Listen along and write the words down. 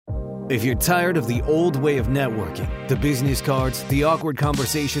If you're tired of the old way of networking, the business cards, the awkward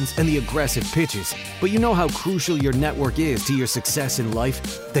conversations, and the aggressive pitches, but you know how crucial your network is to your success in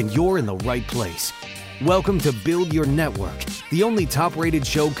life, then you're in the right place. Welcome to Build Your Network, the only top-rated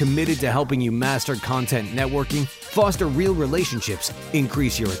show committed to helping you master content networking, foster real relationships,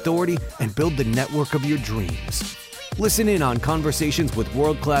 increase your authority, and build the network of your dreams. Listen in on conversations with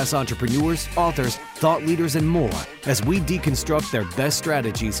world-class entrepreneurs, authors, thought leaders, and more as we deconstruct their best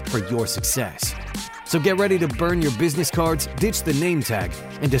strategies for your success. So get ready to burn your business cards, ditch the name tag,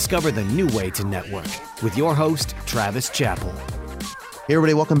 and discover the new way to network with your host, Travis Chappell. Hey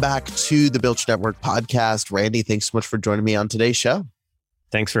everybody, welcome back to the Build Your Network podcast. Randy, thanks so much for joining me on today's show.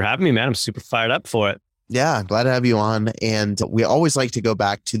 Thanks for having me, man. I'm super fired up for it. Yeah, glad to have you on. And we always like to go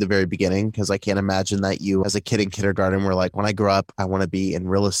back to the very beginning because I can't imagine that you as a kid in kindergarten were like, when I grow up, I want to be in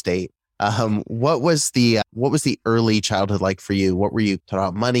real estate. What was the early childhood like for you? What were you taught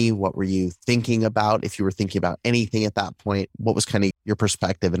about money? What were you thinking about? If you were thinking about anything at that point, what was kind of your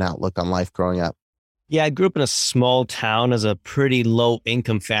perspective and outlook on life growing up? Yeah, I grew up in a small town as a pretty low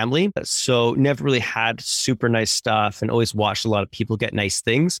income family. So never really had super nice stuff and always watched a lot of people get nice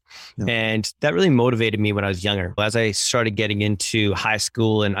things. Yeah. And that really motivated me when I was younger. As I started getting into high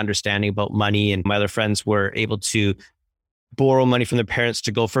school and understanding about money, and my other friends were able to borrow money from their parents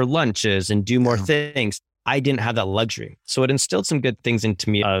to go for lunches and do more things, I didn't have that luxury. So it instilled some good things into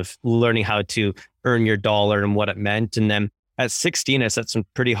me of learning how to earn your dollar and what it meant. And then at 16, I set some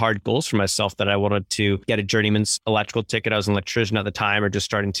pretty hard goals for myself that I wanted to get a journeyman's electrical ticket. I was an electrician at the time, or just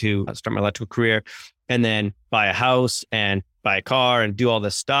starting to start my electrical career, and then buy a house and buy a car and do all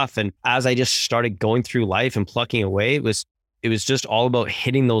this stuff. And as I just started going through life and plucking away, it was just all about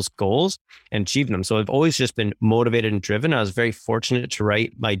hitting those goals and achieving them. So I've always just been motivated and driven. I was very fortunate to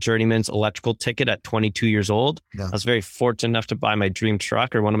write my journeyman's electrical ticket at 22 years old. Yeah. I was very fortunate enough to buy my dream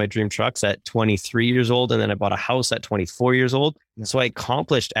truck, or one of my dream trucks, at 23 years old. And then I bought a house at 24 years old. Yeah. So I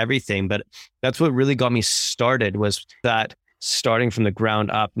accomplished everything, but that's what really got me started, was that starting from the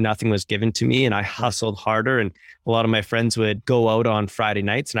ground up, nothing was given to me, and I hustled harder. And a lot of my friends would go out on Friday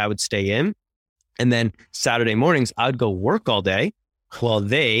nights and I would stay in. And then Saturday mornings, I'd go work all day while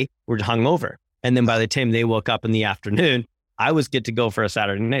they were hungover. And then by the time they woke up in the afternoon, I was good to go for a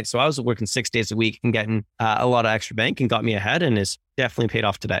Saturday night. So I was working 6 days a week and getting a lot of extra bank, and got me ahead, and is definitely paid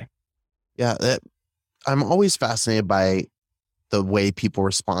off today. Yeah, I'm always fascinated by the way people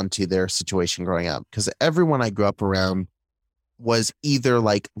respond to their situation growing up, because everyone I grew up around was either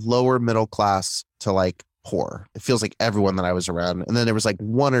like lower middle class to like poor. It feels like everyone that I was around. And then there was like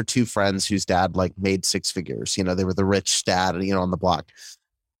one or two friends whose dad like made six figures. You know, they were the rich dad, on the block.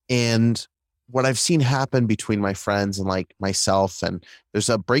 And what I've seen happen between my friends and like myself, and there's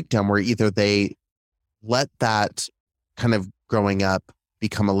a breakdown where either they let that kind of growing up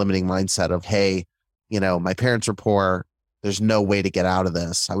become a limiting mindset of, hey, my parents are poor. There's no way to get out of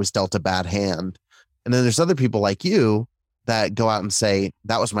this. I was dealt a bad hand. And then there's other people like you that go out and say,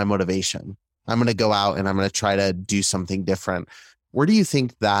 that was my motivation. I'm going to go out and I'm going to try to do something different. Where do you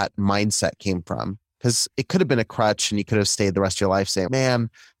think that mindset came from? Because it could have been a crutch and you could have stayed the rest of your life saying,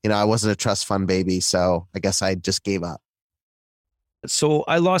 man, I wasn't a trust fund baby, so I guess I just gave up. So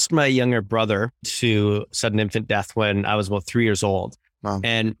I lost my younger brother to sudden infant death when I was about 3 years old. Wow.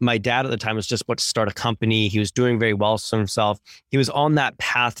 And my dad at the time was just about to start a company. He was doing very well for himself. He was on that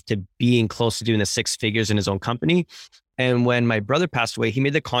path to being close to doing the six figures in his own company. And when my brother passed away, he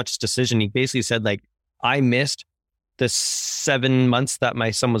made the conscious decision. He basically said, like, I missed the 7 months that my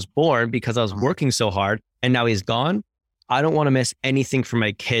son was born because I was working so hard, and now he's gone. I don't want to miss anything for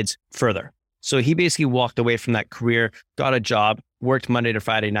my kids further. So he basically walked away from that career, got a job, worked Monday to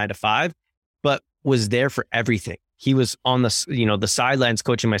Friday, 9 to 5, but was there for everything. He was on the sidelines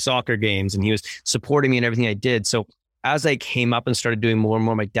coaching my soccer games, and he was supporting me in everything I did. So as I came up and started doing more and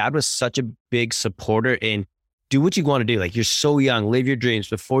more, my dad was such a big supporter in, do what you want to do. Like, you're so young, live your dreams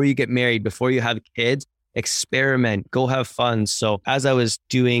before you get married, before you have kids, experiment, go have fun. So as I was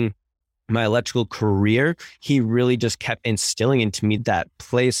doing my electrical career, he really just kept instilling into me that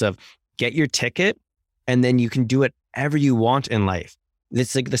place of get your ticket, and then you can do whatever you want in life.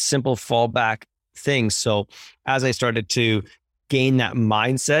 It's like the simple fallback thing. So as I started to gain that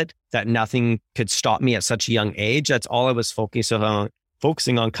mindset that nothing could stop me at such a young age, that's all I was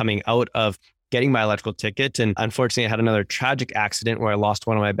focusing on coming out of getting my electrical ticket. And unfortunately, I had another tragic accident where I lost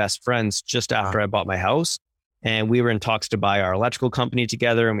one of my best friends just after I bought my house. And we were in talks to buy our electrical company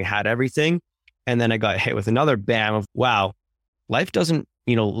together, and we had everything. And then I got hit with another bam of, wow, life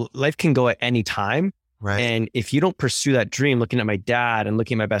can go at any time. Right. And if you don't pursue that dream, looking at my dad and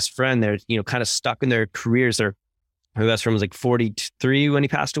looking at my best friend, they're, kind of stuck in their careers. They're My best friend was like 43 when he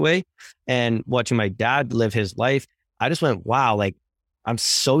passed away, and watching my dad live his life, I just went, wow, like I'm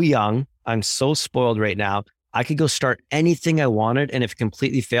so young. I'm so spoiled right now. I could go start anything I wanted. And if it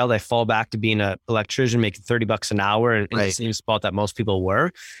completely failed, I fall back to being an electrician, making $30 an hour in the same spot that most people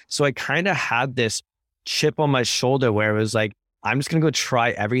were. So I kind of had this chip on my shoulder where it was like, I'm just going to go try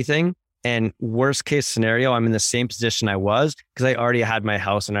everything. And worst case scenario, I'm in the same position I was because I already had my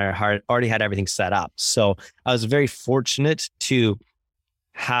house and I already had everything set up. So I was very fortunate to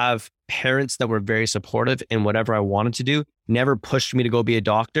have parents that were very supportive in whatever I wanted to do, never pushed me to go be a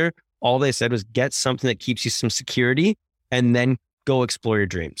doctor. All they said was get something that keeps you some security and then go explore your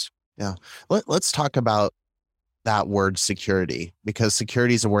dreams. Yeah. Let's talk about that word security, because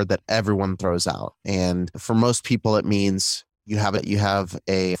security is a word that everyone throws out. And for most people, it means you have a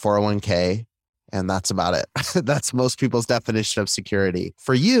 401k and that's about it. That's most people's definition of security.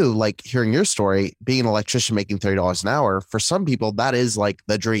 For you, like hearing your story, being an electrician making $30 an hour, for some people, that is like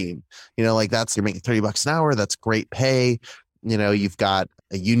the dream. Like you're making $30 an hour. That's great pay. You've got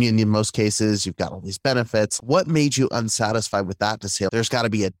a union in most cases, you've got all these benefits. What made you unsatisfied with that to say there's got to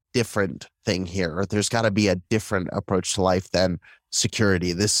be a different thing here, or there's got to be a different approach to life than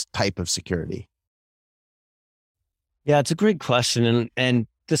security, this type of security? Yeah, it's a great question. And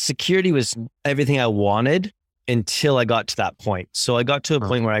the security was everything I wanted until I got to that point. So I got to a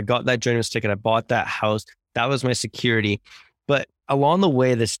point where I got that journeyman's ticket, I bought that house. That was my security. But along the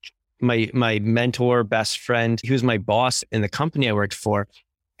way, my mentor, best friend, he was my boss in the company I worked for.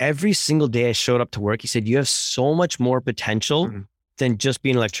 Every single day I showed up to work, he said, you have so much more potential than just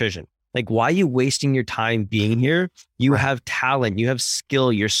being an electrician. Like, why are you wasting your time being here? You have talent, you have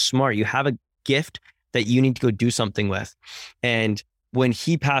skill, you're smart, you have a gift that you need to go do something with. And when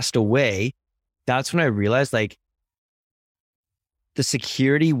he passed away, that's when I realized like the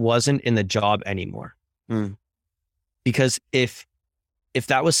security wasn't in the job anymore. Because if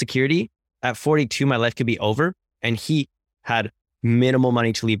that was security, at 42, my life could be over. And he had minimal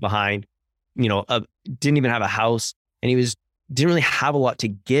money to leave behind, didn't even have a house, and didn't really have a lot to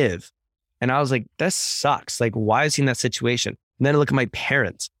give. And I was like, this sucks. Like, why is he in that situation? And then I look at my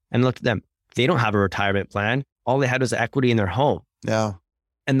parents and look at them. They don't have a retirement plan. All they had was equity in their home. Yeah.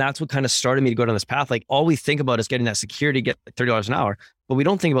 And that's what kind of started me to go down this path. Like, all we think about is getting that security, get $30 an hour, but we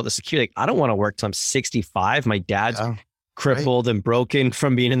don't think about the security. Like, I don't want to work till I'm 65. My dad's crippled and broken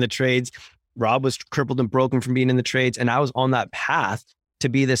from being in the trades. Rob was crippled and broken from being in the trades. And I was on that path to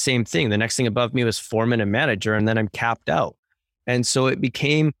be the same thing. The next thing above me was foreman and manager, and then I'm capped out. And so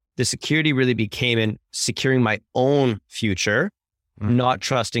the security really became in securing my own future, not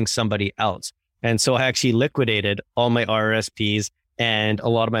trusting somebody else. And so I actually liquidated all my RSPs and a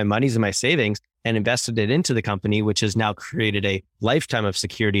lot of my monies and my savings and invested it into the company, which has now created a lifetime of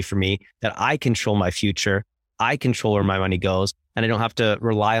security for me, that I control my future. I control where my money goes, and I don't have to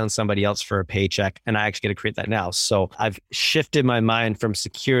rely on somebody else for a paycheck. And I actually get to create that now. So I've shifted my mind from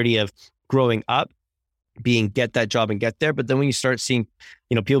security of growing up being get that job and get there. But then when you start seeing,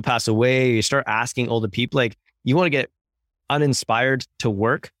 people pass away, you start asking older people, like, you want to get uninspired to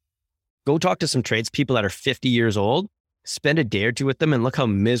work, go talk to some tradespeople that are 50 years old, spend a day or two with them and look how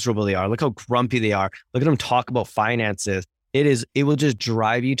miserable they are. Look how grumpy they are. Look at them talk about finances. It will just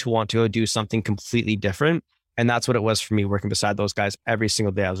drive you to want to go do something completely different. And that's what it was for me, working beside those guys every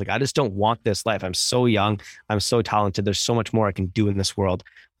single day. I was like, I just don't want this life. I'm so young. I'm so talented. There's so much more I can do in this world.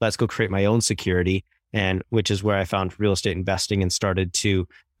 Let's go create my own security. And which is where I found real estate investing and started to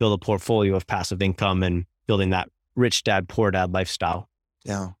build a portfolio of passive income and building that rich dad, poor dad lifestyle.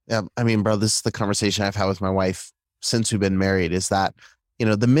 Yeah. Yeah. I mean, bro, this is the conversation I've had with my wife since we've been married, is that,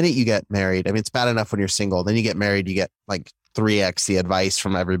 the minute you get married, I mean, it's bad enough when you're single, then you get married, you get like 3x the advice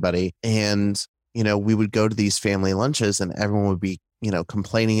from everybody. And, we would go to these family lunches and everyone would be,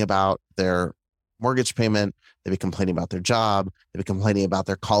 complaining about their mortgage payment. They'd be complaining about their job. They'd be complaining about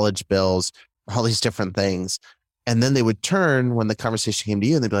their college bills, all these different things. And then they would turn when the conversation came to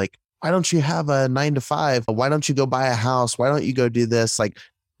you and they'd be like, why don't you have a 9-to-5? Why don't you go buy a house? Why don't you go do this? Like,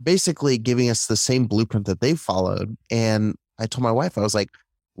 basically giving us the same blueprint that they followed. And I told my wife, I was like,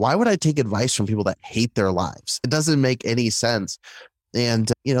 why would I take advice from people that hate their lives? It doesn't make any sense.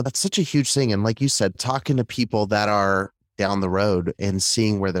 And, that's such a huge thing. And like you said, talking to people that are down the road and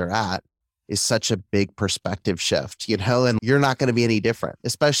seeing where they're at is such a big perspective shift, and you're not going to be any different,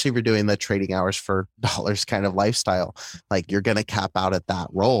 especially if you're doing the trading hours for dollars kind of lifestyle. Like, you're going to cap out at that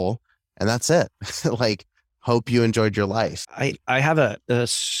role and that's it. Like, hope you enjoyed your life. I have a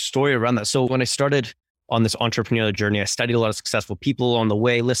story around that. So when I started on this entrepreneurial journey, I studied a lot of successful people on the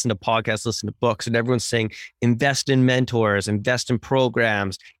way, listened to podcasts, listened to books, and everyone's saying, invest in mentors, invest in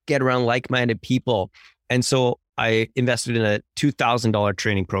programs, get around like-minded people. And so I invested in a $2,000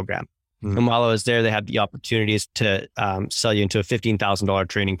 training program. And while I was there, they had the opportunities to sell you into a $15,000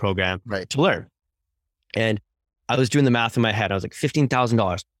 training program to learn. And I was doing the math in my head. I was like,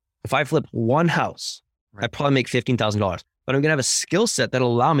 $15,000. If I flip one house, I probably make $15,000, but I'm going to have a skill set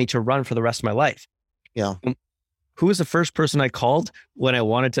that'll allow me to run for the rest of my life. Yeah. And who was the first person I called when I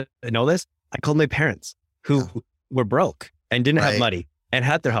wanted to know this? I called my parents who were broke and didn't have money and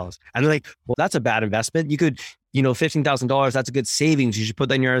had their house. And they're like, well, that's a bad investment. You could, $15,000, that's a good savings. You should put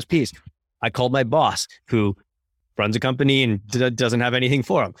that in your RSPs. I called my boss who runs a company and doesn't have anything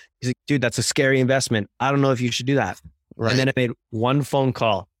for him. He's like, dude, that's a scary investment. I don't know if you should do that. And then I made one phone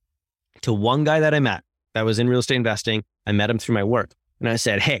call to one guy that I met that was in real estate investing. I met him through my work. And I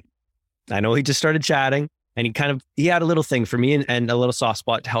said, hey, I know he just started chatting and he had a little thing for me and a little soft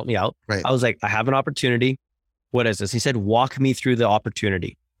spot to help me out. I was like, I have an opportunity. What is this? He said, walk me through the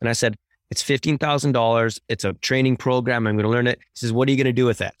opportunity. And I said, it's $15,000. It's a training program. I'm going to learn it. He says, what are you going to do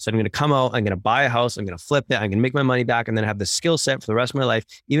with it? So I'm going to come out, I'm going to buy a house. I'm going to flip it. I'm going to make my money back and then have the skill set for the rest of my life.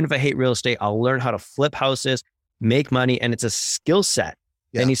 Even if I hate real estate, I'll learn how to flip houses, make money. And it's a skill set.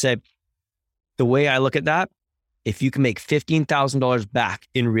 And he said, the way I look at that, if you can make $15,000 back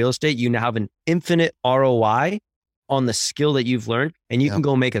in real estate, you now have an infinite ROI on the skill that you've learned, and you can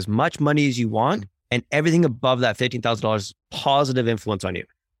go make as much money as you want. And everything above that $15,000 is positive influence on you.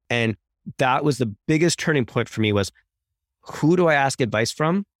 And that was the biggest turning point for me was, who do I ask advice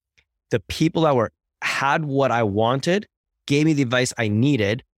from? The people that had what I wanted, gave me the advice I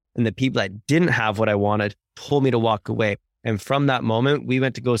needed. And the people that didn't have what I wanted told me to walk away. And from that moment, we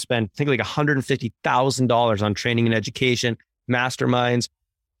went to go spend, I think like $150,000 on training and education, masterminds,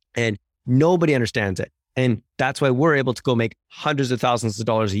 and nobody understands it. And that's why we're able to go make hundreds of thousands of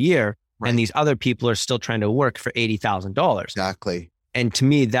dollars a year. And these other people are still trying to work for $80,000. Exactly. And to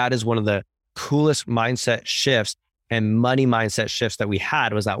me, that is one of the coolest mindset shifts and money mindset shifts that we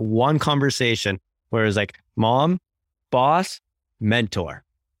had, was that one conversation where it was like, mom, boss, mentor.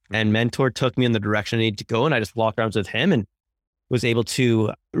 And mentor took me in the direction I needed to go. And I just walked around with him and was able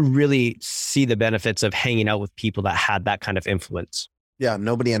to really see the benefits of hanging out with people that had that kind of influence. Yeah.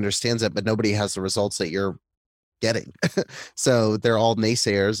 Nobody understands it, but nobody has the results that you're getting. So they're all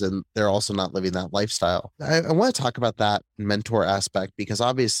naysayers and they're also not living that lifestyle. I want to talk about that mentor aspect, because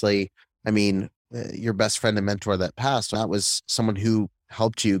obviously, I mean, your best friend and mentor that passed, that was someone who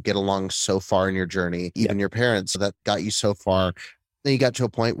helped you get along so far in your journey, even your parents that got you so far. Then you got to a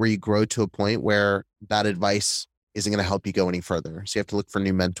point where you grow to a point where that advice isn't going to help you go any further. So you have to look for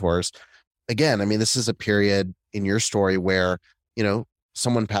new mentors. Again, I mean, this is a period in your story where,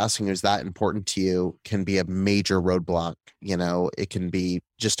 someone passing who's that important to you can be a major roadblock. It can be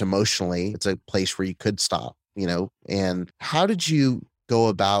just emotionally, it's a place where you could stop, and how did you go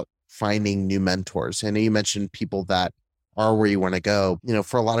about finding new mentors? I know you mentioned people that are where you want to go.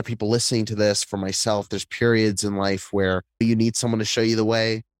 For a lot of people listening to this, for myself, there's periods in life where you need someone to show you the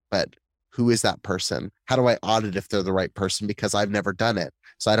way, but who is that person? How do I audit if they're the right person? Because I've never done it.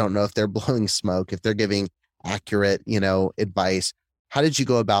 So I don't know if they're blowing smoke, if they're giving accurate, advice. How did you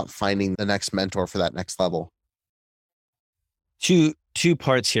go about finding the next mentor for that next level? Two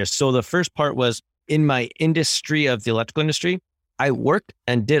parts here. So the first part was, in my industry of the electrical industry, I worked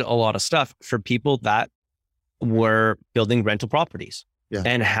and did a lot of stuff for people that were building rental properties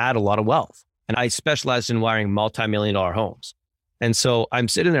and had a lot of wealth. And I specialized in wiring multi-million-dollar homes. And so I'm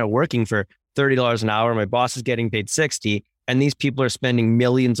sitting there working for $30 an hour. My boss is getting paid $60, and these people are spending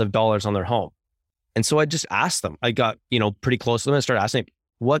millions of dollars on their home. And so I just asked them. I got, pretty close to them. I started asking,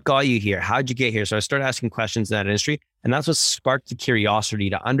 what got you here? How'd you get here? So I started asking questions in that industry. And that's what sparked the curiosity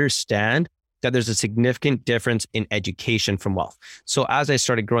to understand that there's a significant difference in education from wealth. So as I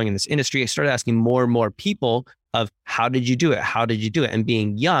started growing in this industry, I started asking more and more people of, how did you do it? How did you do it? And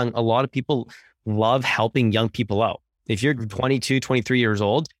being young, a lot of people love helping young people out. If you're 22, 23 years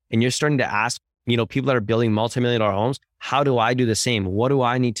old and you're starting to ask, people that are building multi-million-dollar homes, how do I do the same? What do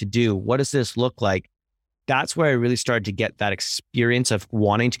I need to do? What does this look like? That's where I really started to get that experience of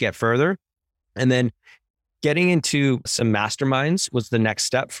wanting to get further. And then getting into some masterminds was the next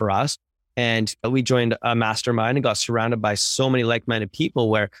step for us. And we joined a mastermind and got surrounded by so many like-minded people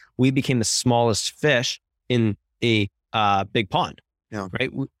where we became the smallest fish in a big pond, right?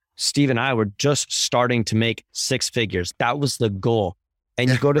 Steve and I were just starting to make six figures. That was the goal. And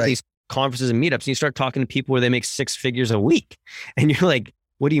you go to these conferences and meetups and you start talking to people where they make six figures a week. And you're like,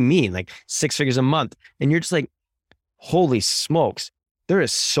 what do you mean? Like 6 figures a month? And you're just like, holy smokes, there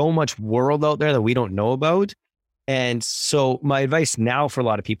is so much world out there that we don't know about. And so my advice now for a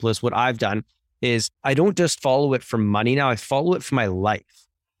lot of people is, what I've done is I don't just follow it for money now, I follow it for my life.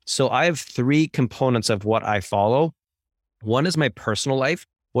 So I have three components of what I follow. One is my personal life.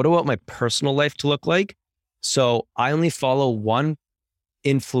 What do I want my personal life to look like? So I only follow one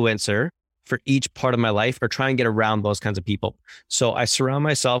influencer for each part of my life, or try and get around those kinds of people. So I surround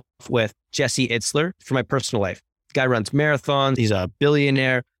myself with Jesse Itzler for my personal life. The guy runs marathons. He's a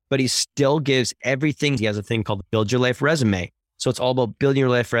billionaire, but he still gives everything. He has a thing called Build Your Life Resume. So it's all about building your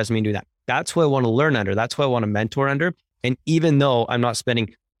life resume and do that. That's who I want to learn under. That's who I want to mentor under. And even though I'm not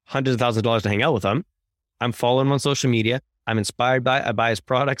spending hundreds of thousands of dollars to hang out with him, I'm following him on social media. I'm inspired by it. I buy his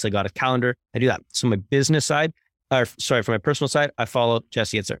products. I got a calendar. I do that. So my business side, for my personal side, I follow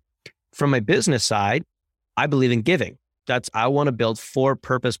Jesse Itzler. From my business side, I believe in giving. I want to build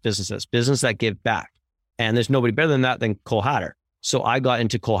for-purpose businesses that give back. And there's nobody better than that than Cole Hatter. So I got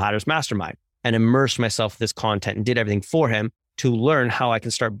into Cole Hatter's mastermind and immersed myself in this content and did everything for him to learn how I can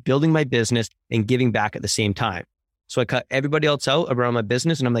start building my business and giving back at the same time. So I cut everybody else out around my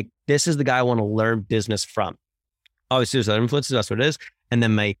business, and I'm like, this is the guy I want to learn business from. Obviously, there's other influences. That's what it is. And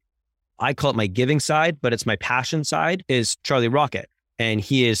then I call it my giving side, but it's my passion side, is Charlie Rocket. And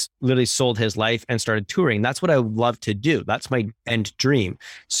he has literally sold his life and started touring. That's what I love to do. That's my end dream.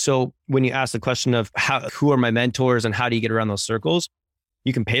 So when you ask the question of who are my mentors and how do you get around those circles,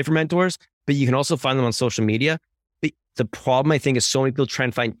 you can pay for mentors, but you can also find them on social media. But the problem, I think, is so many people try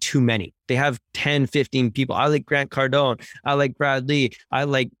and find too many. They have 10, 15 people. I like Grant Cardone. I like Brad Lee. I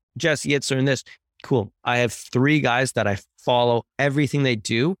like Jesse Itzler and this. Cool. I have 3 guys that I follow everything they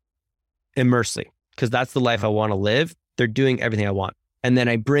do immersely, because that's the life I want to live. They're doing everything I want. And then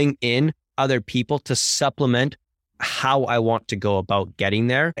I bring in other people to supplement how I want to go about getting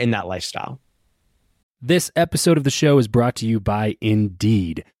there in that lifestyle. This episode of the show is brought to you by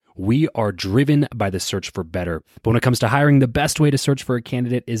Indeed. We are driven by the search for better. But when it comes to hiring, the best way to search for a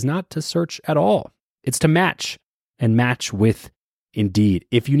candidate is not to search at all. It's to match, and match with Indeed.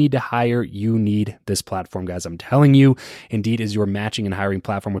 If you need to hire, you need this platform, guys. I'm telling you, Indeed is your matching and hiring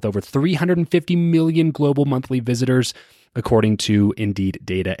platform with over 350 million global monthly visitors, according to Indeed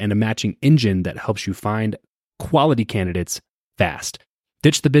data, and a matching engine that helps you find quality candidates fast.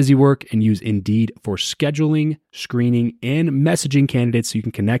 Ditch the busy work and use Indeed for scheduling, screening, and messaging candidates so you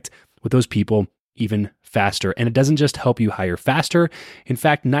can connect with those people even faster. And it doesn't just help you hire faster. In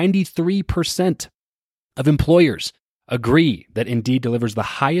fact, 93% of employers agree that Indeed delivers the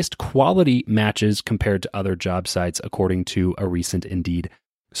highest quality matches compared to other job sites, according to a recent Indeed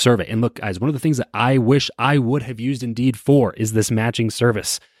survey. And look, guys, one of the things that I wish I would have used Indeed for is this matching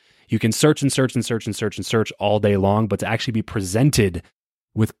service. You can search and search and search and search and search all day long, but to actually be presented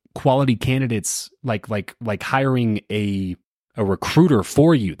with quality candidates, like hiring a recruiter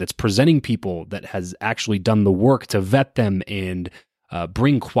for you that's presenting people that has actually done the work to vet them and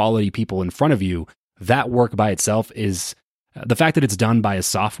bring quality people in front of you, that work by itself is the fact that it's done by a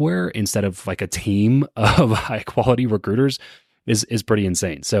software instead of like a team of high quality recruiters is pretty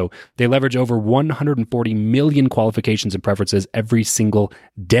insane. So they leverage over 140 million qualifications and preferences every single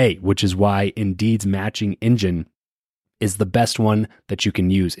day, which is why Indeed's matching engine is the best one that you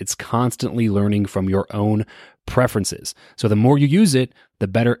can use. It's constantly learning from your own preferences. So the more you use it, the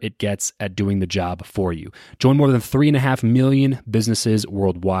better it gets at doing the job for you. Join more than 3.5 million businesses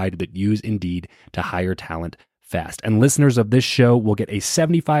worldwide that use Indeed to hire talent fast. And listeners of this show will get a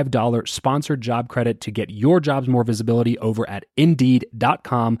 $75 sponsored job credit to get your jobs more visibility over at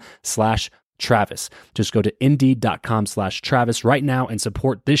Indeed.com/Travis. Just go to Indeed.com/Travis right now and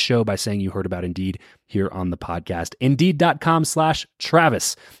support this show by saying you heard about Indeed here on the podcast.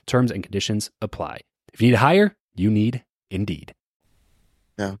 Indeed.com/Travis. Terms and conditions apply. If you need to hire, you need Indeed.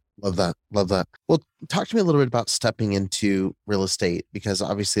 Yeah, love that. Love that. Well, talk to me a little bit about stepping into real estate, because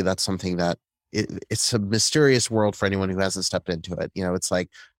obviously that's something that it's a mysterious world for anyone who hasn't stepped into it. You know, it's like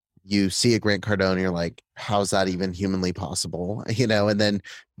you see a Grant Cardone and you're like, how's that even humanly possible? You know, and then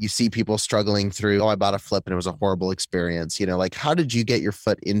you see people struggling through, I bought a flip and it was a horrible experience. You know, like, how did you get your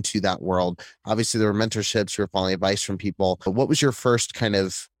foot into that world? Obviously there were mentorships, you were following advice from people, but what was your first kind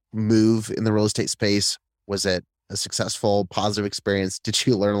of move in the real estate space? Was it a successful, positive experience? Did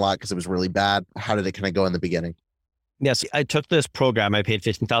you learn a lot because it was really bad? How did it kind of go in the beginning? Yes, I took this program. I paid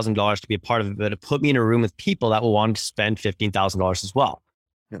 $15,000 to be a part of it, but it put me in a room with people that will want to spend $15,000 as well.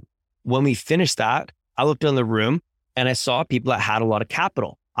 Yeah. When we finished that, I looked in the room and I saw people that had a lot of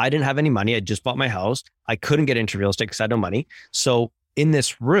capital. I didn't have any money. I just bought my house. I couldn't get into real estate because I had no money. So in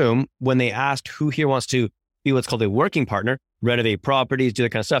this room, when they asked who here wants to be what's called a working partner, renovate properties, do that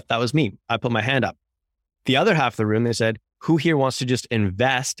kind of stuff, that was me. I put my hand up. The other half of the room, they said, who here wants to just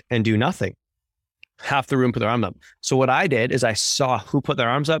invest and do nothing? Half the room put their arm up. So what I did is I saw who put their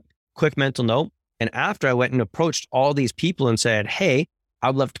arms up, quick mental note. And after I went and approached all these people and said, hey,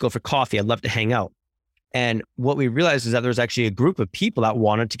 I'd love to go for coffee. I'd love to hang out. And what we realized is that there was actually a group of people that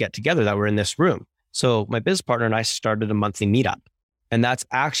wanted to get together that were in this room. So my business partner and I started a monthly meetup. And that's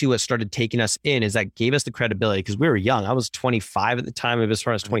actually what started taking us in, is that gave us the credibility, because we were young. I was 25 at the time. My business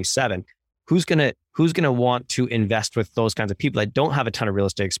partner was 27. Who's gonna want to invest with those kinds of people that don't have a ton of real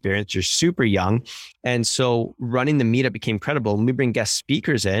estate experience? You're super young. And so running the meetup became credible. When we bring guest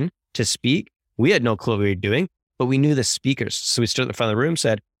speakers in to speak, we had no clue what we were doing, but we knew the speakers. So we stood at the front of the room,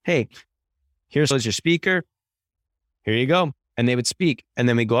 said, hey, here's your speaker. Here you go. And they would speak. And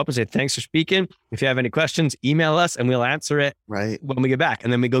then we go up and say, thanks for speaking. If you have any questions, email us and we'll answer it when we get back.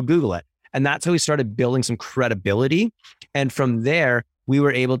 And then we go Google it. And that's how we started building some credibility. And from there, we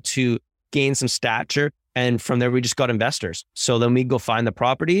were able to gain some stature. And from there, we just got investors. So then we go find the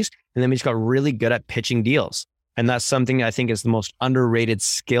properties, and then we just got really good at pitching deals. And that's something I think is the most underrated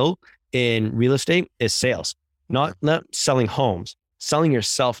skill in real estate, is sales, not selling homes. Selling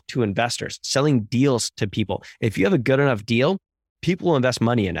yourself to investors, selling deals to people. If you have a good enough deal, people will invest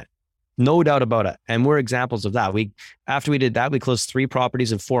money in it. No doubt about it. And we're examples of that. After we did that, we closed 3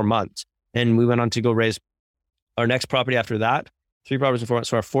 properties in 4 months. And we went on to go raise our next property after that, 3 properties in 4 months.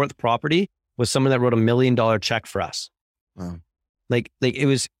 So our 4th property was someone that wrote $1 million check for us. Wow. Like it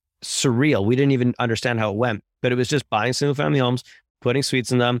was surreal. We didn't even understand how it went, but it was just buying single family homes, putting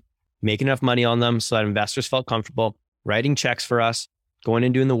suites in them, making enough money on them so that investors felt comfortable, writing checks for us, going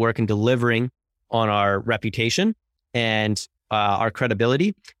and doing the work and delivering on our reputation and our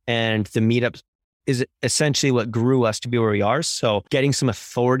credibility. And the meetup is essentially what grew us to be where we are. So getting some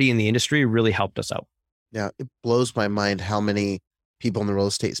authority in the industry really helped us out. Yeah, it blows my mind how many people in the real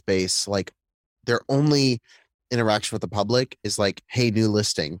estate space, like, their only interaction with the public is like, hey, new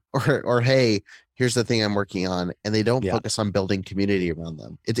listing, or hey, here's the thing I'm working on. And they don't focus on building community around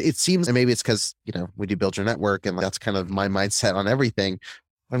them. It seems, and maybe it's because, we do build your network, and that's kind of my mindset on everything.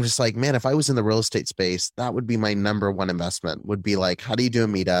 I'm just like, man, if I was in the real estate space, that would be my number one investment, would be like, how do you do a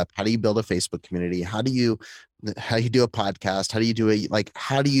meetup? How do you build a Facebook community? How do you do a podcast?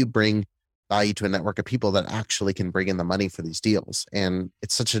 How do you bring value to a network of people that actually can bring in the money for these deals? And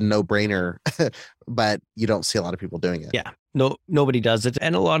it's such a no-brainer, but you don't see a lot of people doing it. Yeah, no, nobody does it.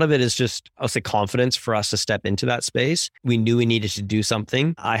 And a lot of it is just, I'll say, confidence for us to step into that space. We knew we needed to do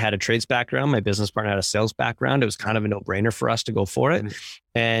something. I had a trades background. My business partner had a sales background. It was kind of a no-brainer for us to go for it.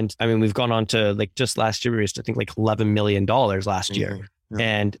 And I mean, we've gone on to, like, just last year, we raised, I think, like $11 million last year. Yeah.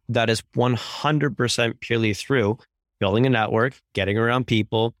 And that is 100% purely through building a network, getting around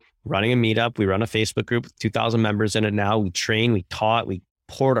people, running a meetup. We run a Facebook group with 2,000 members in it now. We train, we taught, we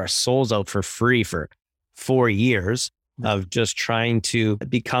poured our souls out for free for 4 years of just trying to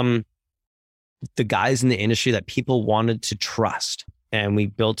become the guys in the industry that people wanted to trust. And we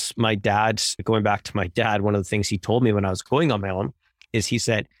built going back to my dad, one of the things he told me when I was going on my own is he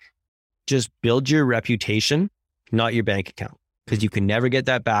said, just build your reputation, not your bank account, because you can never get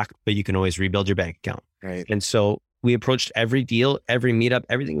that back, but you can always rebuild your bank account. Right. And so we approached every deal, every meetup,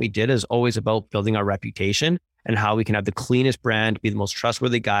 everything we did is always about building our reputation and how we can have the cleanest brand, be the most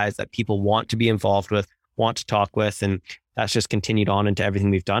trustworthy guys that people want to be involved with, want to talk with. And that's just continued on into everything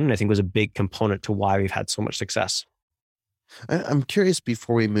we've done. And I think was a big component to why we've had so much success. I'm curious,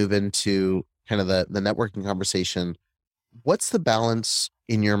 before we move into kind of the networking conversation, what's the balance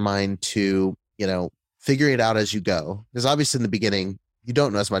in your mind to, figure it out as you go? Because obviously in the beginning, you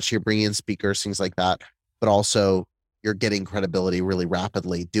don't know as much. You're bringing in speakers, things like that, but also you're getting credibility really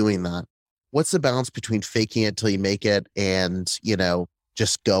rapidly doing that. What's the balance between faking it till you make it and,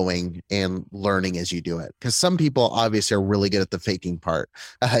 just going and learning as you do it? Because some people obviously are really good at the faking part,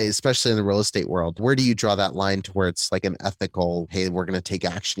 especially in the real estate world. Where do you draw that line to where it's like an ethical, hey, we're going to take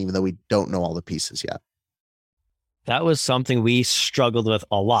action, even though we don't know all the pieces yet? That was something we struggled with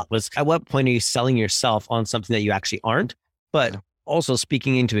a lot, was at what point are you selling yourself on something that you actually aren't, but also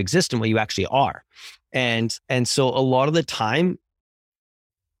speaking into existence what you actually are. And so a lot of the time,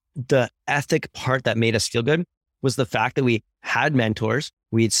 the ethic part that made us feel good was the fact that we had mentors,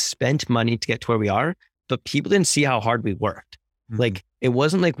 we had spent money to get to where we are, but people didn't see how hard we worked. Mm-hmm. Like, it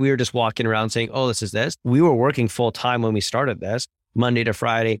wasn't like we were just walking around saying, oh, this is this. We were working full time when we started this, Monday to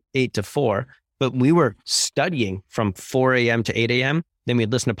Friday, 8 to 4, but we were studying from 4 a.m. to 8 a.m. Then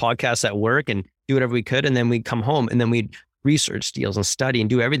we'd listen to podcasts at work and do whatever we could. And then we'd come home and then we'd research deals and study and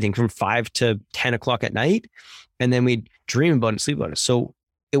do everything from 5 to 10 o'clock at night. And then we'd dream about it, sleep about it. So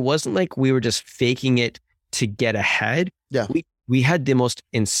it wasn't like we were just faking it to get ahead. Yeah. We had the most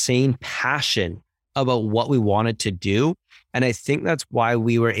insane passion about what we wanted to do. And I think that's why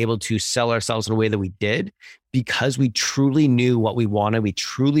we were able to sell ourselves in a way that we did, because we truly knew what we wanted. We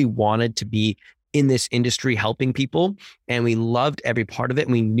truly wanted to be in this industry helping people, and we loved every part of it.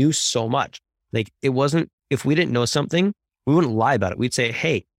 And we knew so much. Like, it wasn't, if we didn't know something, we wouldn't lie about it. We'd say,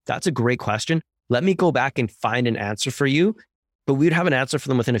 hey, that's a great question. Let me go back and find an answer for you. But we'd have an answer for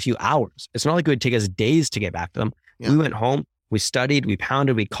them within a few hours. It's not like it would take us days to get back to them. Yeah. We went home, we studied, we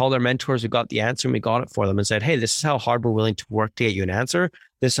pounded, we called our mentors, we got the answer, and we got it for them and said, hey, this is how hard we're willing to work to get you an answer.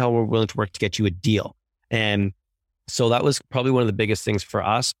 This is how we're willing to work to get you a deal. And so that was probably one of the biggest things for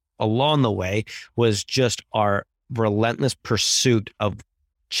us along the way, was just our relentless pursuit of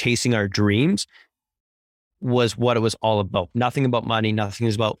chasing our dreams was what it was all about. Nothing about money, nothing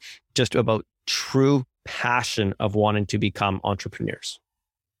is about, just about true passion of wanting to become entrepreneurs.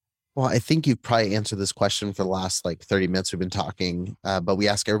 Well, I think you've probably answered this question for the last 30 minutes we've been talking, but we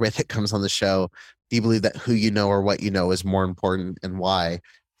ask everybody that comes on the show, do you believe that who you know or what you know is more important, and why?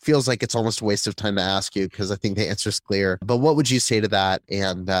 Feels like it's almost a waste of time to ask you, because I think the answer is clear. But what would you say to that?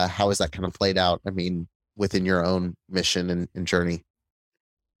 And how has that kind of played out? I mean, within your own mission and journey?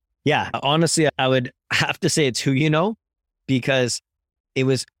 Yeah, honestly, I would have to say it's who you know, because it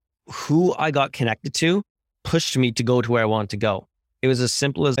was who I got connected to pushed me to go to where I wanted to go. It was as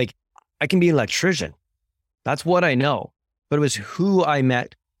simple as I can be an electrician. That's what I know. But it was who I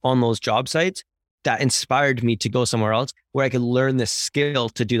met on those job sites that inspired me to go somewhere else where I could learn the skill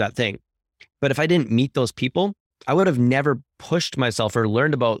to do that thing. But if I didn't meet those people, I would have never pushed myself or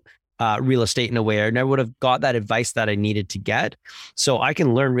learned about real estate in a way, or never would have got that advice that I needed to get. So I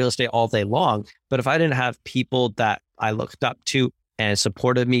can learn real estate all day long, but if I didn't have people that I looked up to and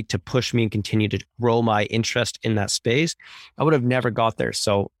supported me to push me and continue to grow my interest in that space, I would have never got there.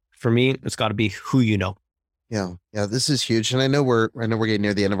 So for me, it's got to be who you know. Yeah. This is huge. And I know we're getting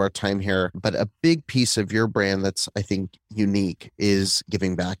near the end of our time here, but a big piece of your brand that's, I think, unique is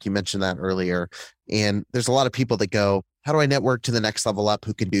giving back. You mentioned that earlier. And there's a lot of people that go, how do I network to the next level up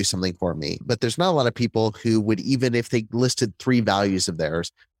who can do something for me? But there's not a lot of people who would, even if they listed 3 values of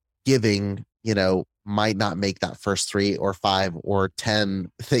theirs, giving, might not make that first 3 or 5 or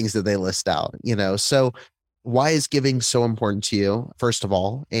 10 things that they list out, So why is giving so important to you, first of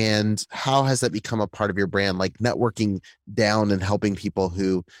all? And how has that become a part of your brand? Like networking down and helping people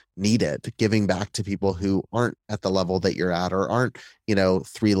who need it, giving back to people who aren't at the level that you're at, or aren't,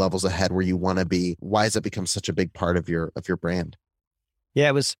 3 levels ahead where you want to be. Why has it become such a big part of your brand? Yeah,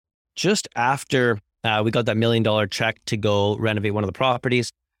 it was just after we got that $1 million check to go renovate one of the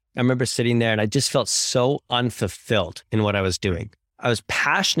properties. I remember sitting there and I just felt so unfulfilled in what I was doing. I was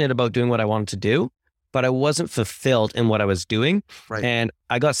passionate about doing what I wanted to do, but I wasn't fulfilled in what I was doing. Right. And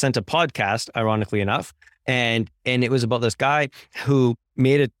I got sent a podcast, ironically enough. And it was about this guy who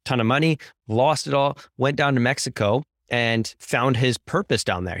made a ton of money, lost it all, went down to Mexico and found his purpose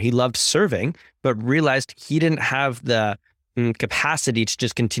down there. He loved serving, but realized he didn't have the capacity to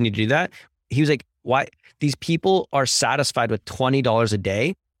just continue to do that. He was like, why? These people are satisfied with $20 a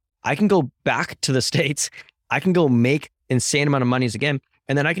day. I can go back to the States. I can go make insane amount of monies again.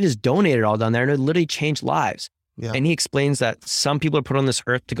 And then I can just donate it all down there and it literally change lives. Yeah. And he explains that some people are put on this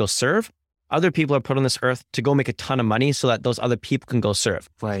earth to go serve. Other people are put on this earth to go make a ton of money so that those other people can go serve.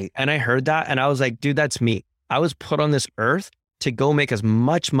 Right. And I heard that and I was like, dude, that's me. I was put on this earth to go make as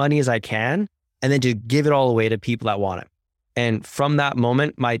much money as I can and then to give it all away to people that want it. And from that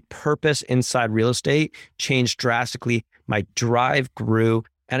moment, my purpose inside real estate changed drastically. My drive grew.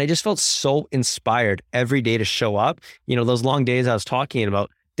 And I just felt so inspired every day to show up. Those long days I was talking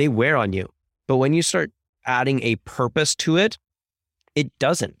about, they wear on you. But when you start adding a purpose to it, it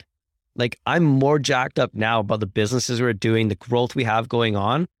doesn't. Like, I'm more jacked up now about the businesses we're doing, the growth we have going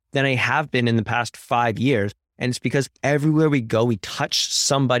on than I have been in the past 5 years. And it's because everywhere we go, we touch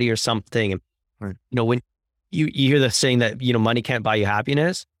somebody or something. And, right. When you hear the saying that, money can't buy you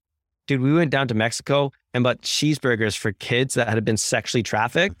happiness. Dude, we went down to Mexico and bought cheeseburgers for kids that had been sexually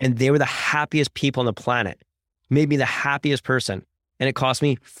trafficked. And they were the happiest people on the planet. Made me the happiest person. And it cost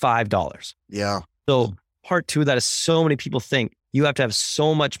me $5. Yeah. So part 2 of that is so many people think you have to have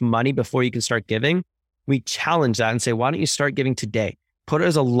so much money before you can start giving. We challenge that and say, why don't you start giving today? Put it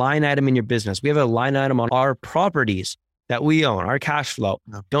as a line item in your business. We have a line item on our properties that we own. Our cash flow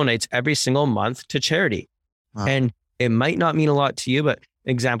donates every single month to charity. And it might not mean a lot to you, but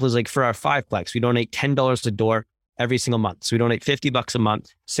example is like for our 5-plex, we donate $10 a door every single month. So we donate $50 a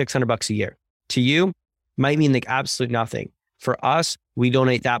month, $600 a year. To you, might mean like absolute nothing. For us, we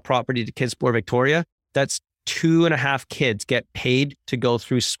donate that property to Kids Sport Victoria. That's 2.5 kids get paid to go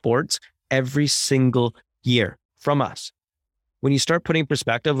through sports every single year from us. When you start putting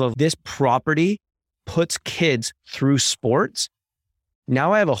perspective of this property puts kids through sports,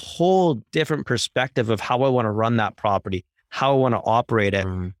 now I have a whole different perspective of how I want to run that property, how I want to operate it.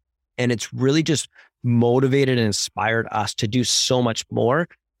 And And it's really just motivated and inspired us to do so much more.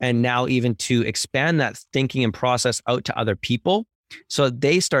 And now even to expand that thinking and process out to other people. So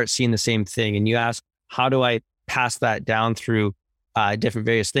they start seeing the same thing. And you ask, how do I pass that down through different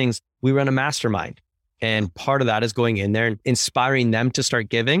various things? We run a mastermind. And part of that is going in there and inspiring them to start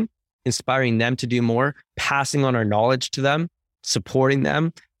giving, inspiring them to do more, passing on our knowledge to them, supporting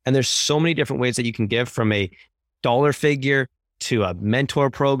them. And there's so many different ways that you can give, from a dollar figure to a mentor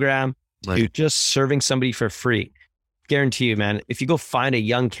program, to just serving somebody for free. Guarantee you, man, if you go find a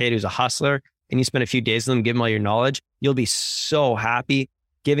young kid who's a hustler and you spend a few days with them, give them all your knowledge, you'll be so happy.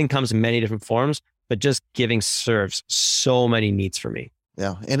 Giving comes in many different forms, but just giving serves so many needs for me.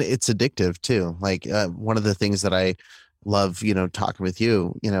 Yeah. And it's addictive too. Like one of the things that I love, talking with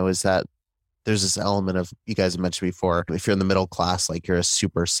you, is that there's this element of, you guys have mentioned before, if you're in the middle class, like you're a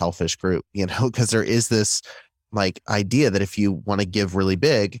super selfish group, because there is this like idea that if you want to give really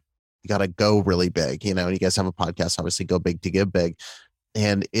big, you got to go really big, and you guys have a podcast, obviously, Go Big to Give Big.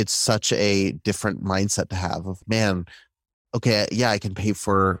 And it's such a different mindset to have of, man, okay, yeah, I can pay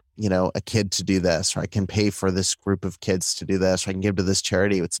for, a kid to do this, or I can pay for this group of kids to do this, or I can give to this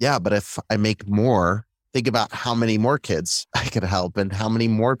charity. But if I make more, think about how many more kids I could help and how many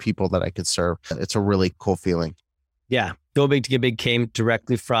more people that I could serve. It's a really cool feeling. Yeah. Go Big to Give Big came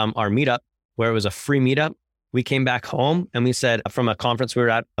directly from our meetup, where it was a free meetup. We came back home and we said, from a conference we were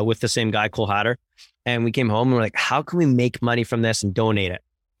at with the same guy, Cole Hatter, and we came home and we're like, how can we make money from this and donate it?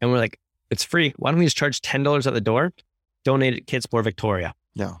 And we're like, it's free. Why don't we just charge $10 at the door, donate it to Kids Sport Victoria?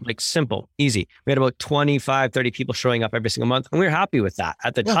 Yeah. Like simple, easy. We had about 25, 30 people showing up every single month, and we were happy with that.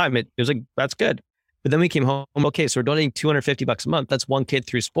 At the time, it was like, that's good. But then we came home, okay, so we're donating $250 a month. That's one kid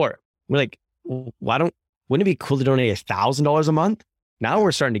through sport. We're like, wouldn't it be cool to donate $1,000 a month? Now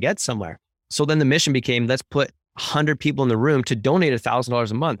we're starting to get somewhere. So then the mission became, let's put 100 people in the room to donate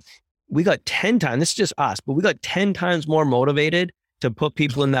 $1,000 a month. We got 10 times, this is just us, but we got 10 times more motivated to put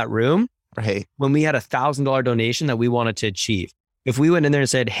people in that room when we had $1,000 donation that we wanted to achieve. If we went in there and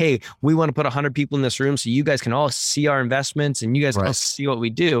said, hey, we want to put 100 people in this room so you guys can all see our investments and you guys can all see what we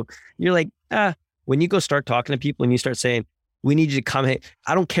do. You're like, when you go start talking to people and you start saying, we need you to come,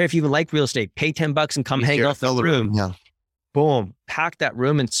 I don't care if you even like real estate, pay $10 and come hang out in the room. Yeah. Boom, pack that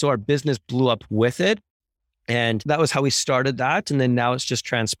room. And so our business blew up with it. And that was how we started that. And then now it's just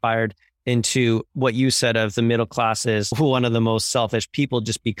transpired into what you said of the middle class is one of the most selfish people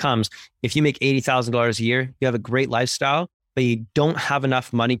just becomes, if you make $80,000 a year, you have a great lifestyle, but you don't have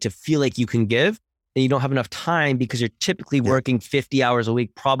enough money to feel like you can give, and you don't have enough time because you're typically working 50 hours a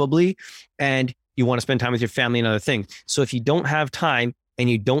week probably, and you want to spend time with your family and other things. So if you don't have time and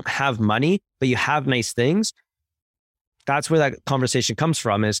you don't have money, but you have nice things, that's where that conversation comes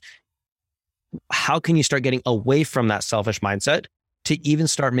from, is how can you start getting away from that selfish mindset to even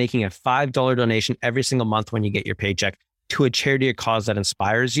start making a $5 donation every single month when you get your paycheck to a charity or cause that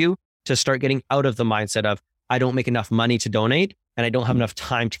inspires you, to start getting out of the mindset of, I don't make enough money to donate and I don't have enough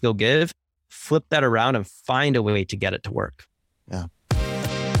time to go give. Flip that around and find a way to get it to work. Yeah.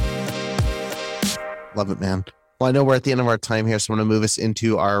 Love it, man. Well, I know we're at the end of our time here, so I'm going to move us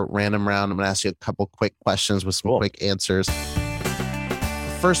into our random round. I'm going to ask you a couple quick questions with some quick answers.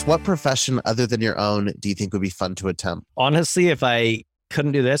 First, what profession other than your own do you think would be fun to attempt? Honestly, if I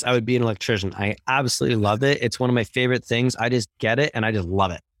couldn't do this, I would be an electrician. I absolutely love it. It's one of my favorite things. I just get it and I just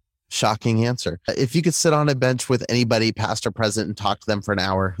love it. Shocking answer. If you could sit on a bench with anybody, past or present, and talk to them for an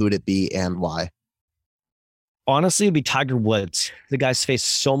hour, who would it be and why? Honestly, it'd be Tiger Woods. The guy's faced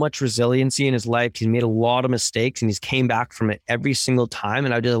so much resiliency in his life. He's made a lot of mistakes and he's came back from it every single time.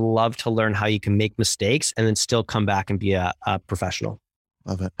 And I just love to learn how you can make mistakes and then still come back and be a professional.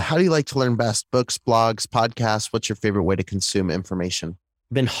 Love it. How do you like to learn best? Books, blogs, podcasts? What's your favorite way to consume information?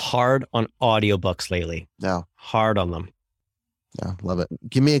 Been hard on audiobooks lately. Yeah. Hard on them. Yeah. Love it.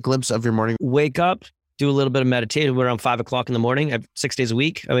 Give me a glimpse of your morning. Wake up, do a little bit of meditation. We're around 5 o'clock in the morning. 6 days a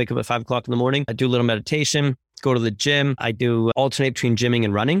week. I wake up at 5 o'clock in the morning. I do a little meditation, go to the gym. I do alternate between gymming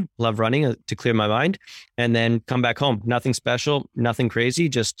and running. Love running to clear my mind, and then come back home. Nothing special, nothing crazy,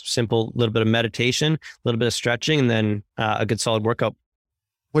 just simple little bit of meditation, a little bit of stretching, and then a good solid workout.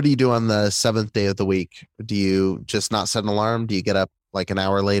 What do you do on the 7th day of the week? Do you just not set an alarm? Do you get up like an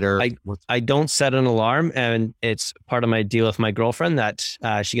hour later? I don't set an alarm, and it's part of my deal with my girlfriend that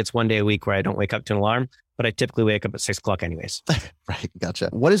she gets 1 day a week where I don't wake up to an alarm, but I typically wake up at 6 o'clock anyways. Right. Gotcha.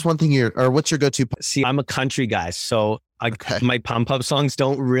 What is one thing what's your go-to? See, I'm a country guy, so my pump up songs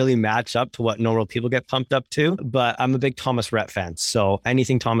don't really match up to what normal people get pumped up to, but I'm a big Thomas Rhett fan. So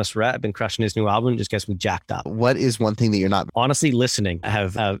anything Thomas Rhett, I've been crushing his new album, just gets me jacked up. What is one thing that you're not? Honestly, listening. I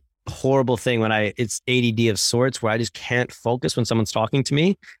have horrible thing when it's ADD of sorts where I just can't focus when someone's talking to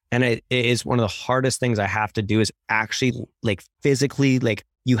me. And it is one of the hardest things I have to do is actually like physically, like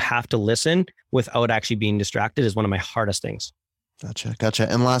you have to listen without actually being distracted is one of my hardest things.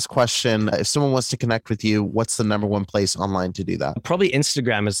 Gotcha. And last question, if someone wants to connect with you, what's the number one place online to do that? Probably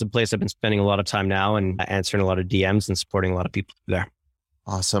Instagram is the place I've been spending a lot of time now and answering a lot of DMs and supporting a lot of people there.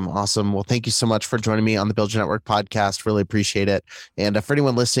 Awesome. Well, thank you so much for joining me on the Build Your Network podcast. Really appreciate it. And for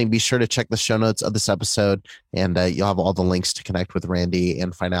anyone listening, be sure to check the show notes of this episode, and you'll have all the links to connect with Randy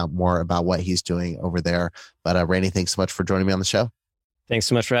and find out more about what he's doing over there. But Randy, thanks so much for joining me on the show. Thanks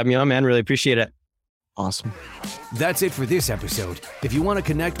so much for having me on, man. Really appreciate it. Awesome. That's it for this episode. If you want to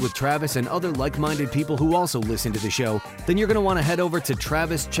connect with Travis and other like-minded people who also listen to the show, then you're going to want to head over to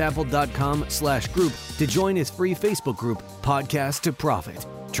travischappell.com/group to join his free Facebook group, Podcast to Profit.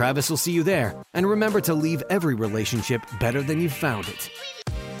 Travis will see you there. And remember to leave every relationship better than you found it.